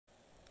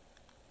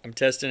I'm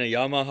testing a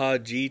Yamaha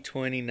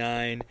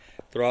G29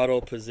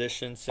 throttle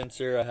position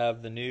sensor. I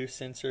have the new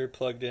sensor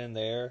plugged in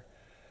there.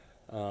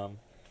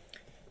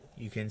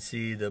 You can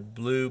see the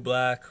blue,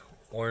 black,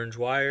 orange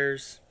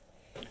wires.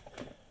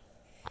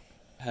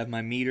 I have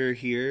my meter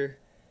here.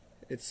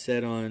 It's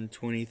set on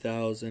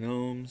 20,000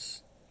 ohms.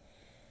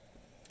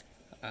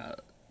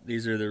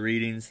 These are the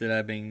readings that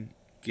I've been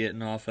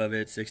getting off of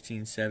it,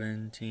 16,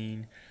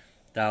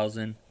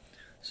 17,000.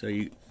 So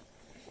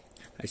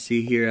I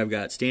see here I've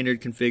got standard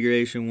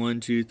configuration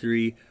 1, 2,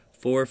 3,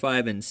 4,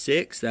 5, and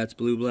 6. That's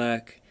blue,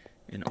 black,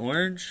 and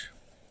orange.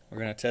 We're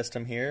going to test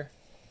them here.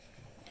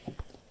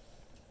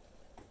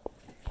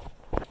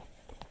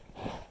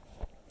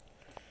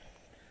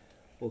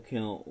 We'll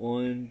count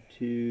 1,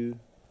 2,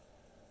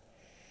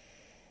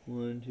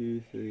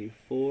 3,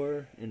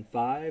 4, and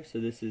 5. So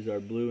this is our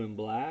blue and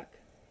black.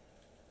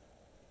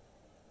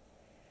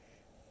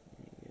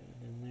 Get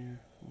it in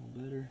there a little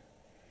better.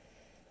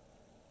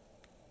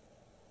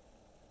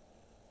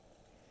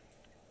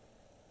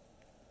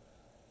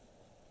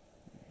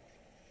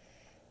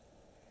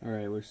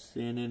 Alright, we're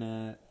standing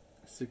at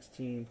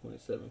 16.75,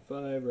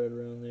 right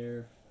around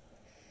there.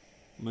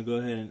 I'm going to go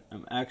ahead and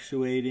I'm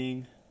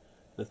actuating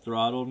the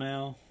throttle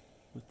now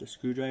with the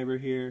screwdriver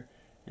here,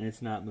 and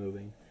it's not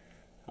moving.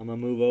 I'm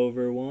going to move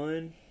over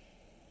one,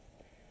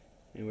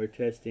 and we're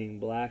testing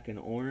black and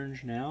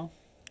orange now.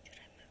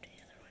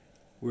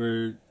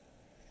 We're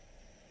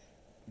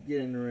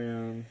getting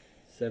around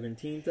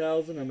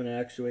 17,000. I'm going to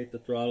actuate the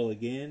throttle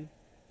again.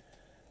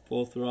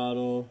 Full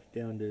throttle,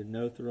 down to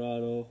no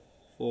throttle.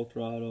 Full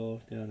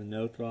throttle, down to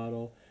no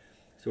throttle.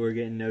 So we're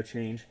getting no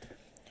change.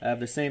 I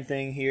have the same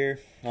thing here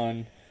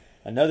on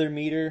another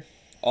meter,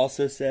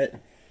 also set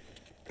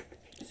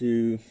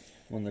to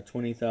on the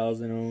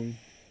 20,000 ohm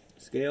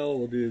scale.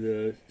 We'll do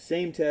the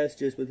same test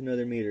just with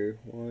another meter.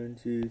 1,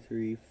 2,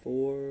 3,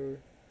 4.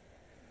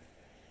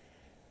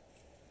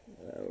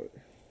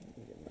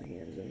 Get my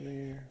hands in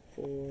there.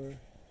 4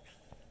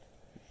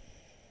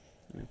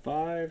 and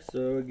 5.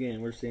 So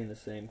again, we're seeing the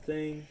same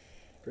thing.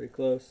 Pretty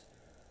close.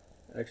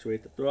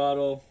 Actuate the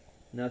throttle.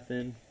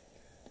 Nothing.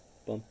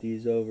 Bump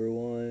these over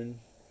one.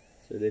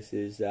 So this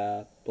is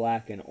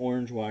black and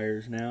orange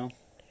wires now.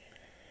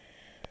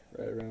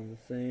 Right around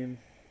the same.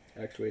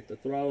 Actuate the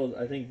throttle.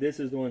 I think this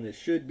is the one that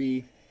should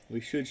be.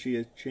 We should see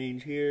a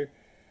change here.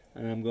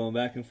 And I'm going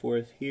back and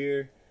forth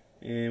here.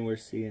 And we're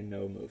seeing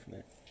no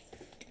movement.